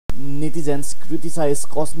netizens criticize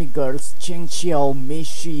cosmic girls Cheng Xiao,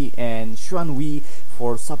 Meiqi, and Xuanyi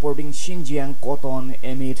for supporting Xinjiang cotton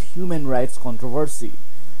amid human rights controversy.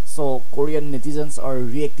 So Korean netizens are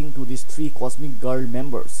reacting to these three cosmic girl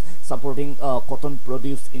members supporting cotton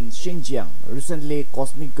produced in Xinjiang. Recently,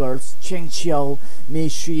 cosmic girls Cheng Xiao,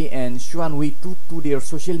 Meiqi, and Xuanyi took to their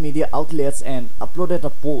social media outlets and uploaded a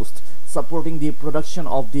post supporting the production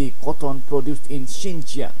of the cotton produced in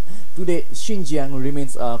Xinjiang. Today, Xinjiang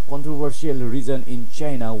remains a controversial region in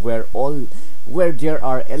China where there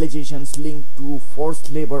are allegations linked to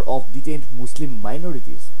forced labor of detained Muslim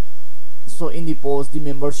minorities. So in the post, the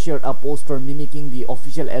members shared a poster mimicking the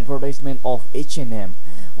official advertisement of H&M,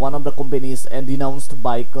 one of the companies, and denounced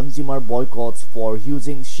by consumer boycotts for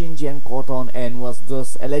using Xinjiang cotton, and was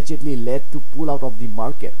thus allegedly led to pull out of the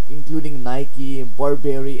market, including Nike,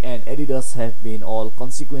 Burberry, and Adidas have been all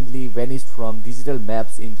consequently vanished from digital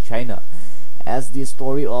maps in China. As the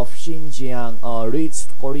story of Xinjiang reached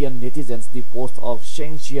Korean netizens, the post of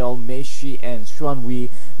Cheng Xiao, Meiqi, and Xuanyi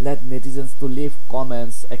led netizens to leave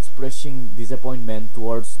comments expressing disappointment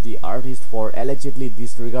towards the artist for allegedly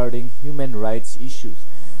disregarding human rights issues.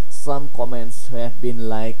 Some comments have been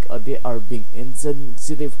like they are being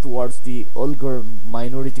insensitive towards the Uyghur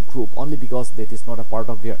minority group only because that is not a part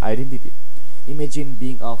of their identity. Imagine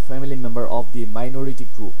being a family member of the minority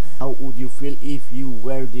group. How would you feel if you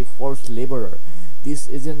were the forced laborer? This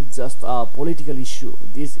isn't just a political issue.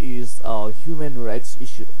 This is a human rights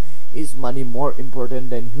issue. Is money more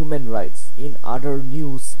important than human rights? In other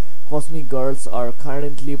news, Cosmic Girls are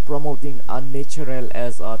currently promoting Unnatural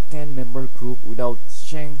as a 10-member group without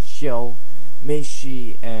Cheng Xiao,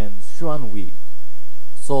 Meiqi, and Xuanyi.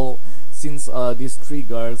 So since these three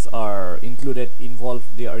girls are involved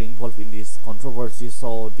in this controversy,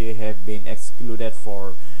 so they have been excluded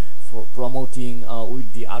for promoting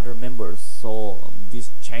with the other members. So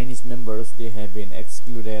these Chinese members, they have been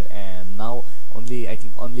excluded, and now I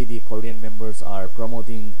think only the Korean members are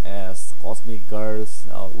promoting as Cosmic Girls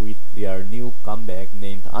with their new comeback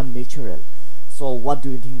named Unnatural. So what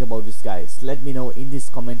do you think about this, guys? Let me know in this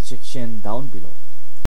comment section down below.